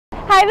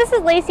Hi, this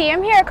is Lacey.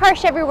 I'm here at Car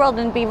Chevy World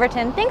in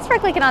Beaverton. Thanks for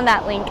clicking on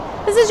that link.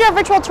 This is your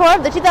virtual tour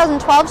of the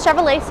 2012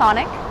 Chevrolet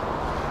Sonic.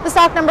 The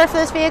stock number for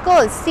this vehicle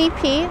is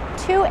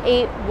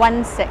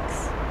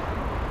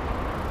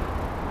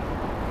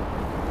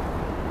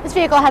CP2816. This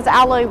vehicle has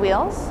alloy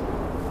wheels,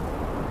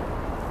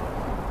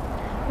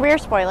 rear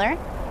spoiler,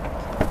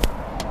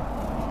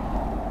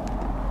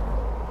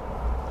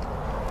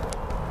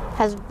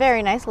 has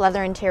very nice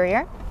leather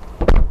interior.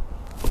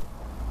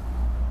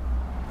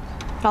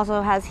 It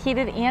also has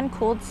heated and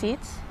cooled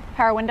seats,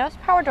 power windows,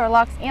 power door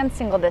locks, and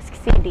single disc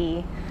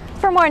CD.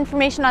 For more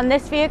information on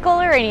this vehicle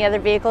or any other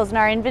vehicles in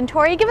our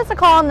inventory, give us a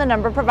call on the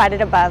number provided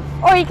above,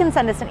 or you can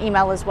send us an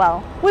email as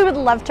well. We would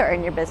love to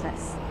earn your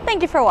business.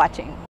 Thank you for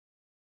watching.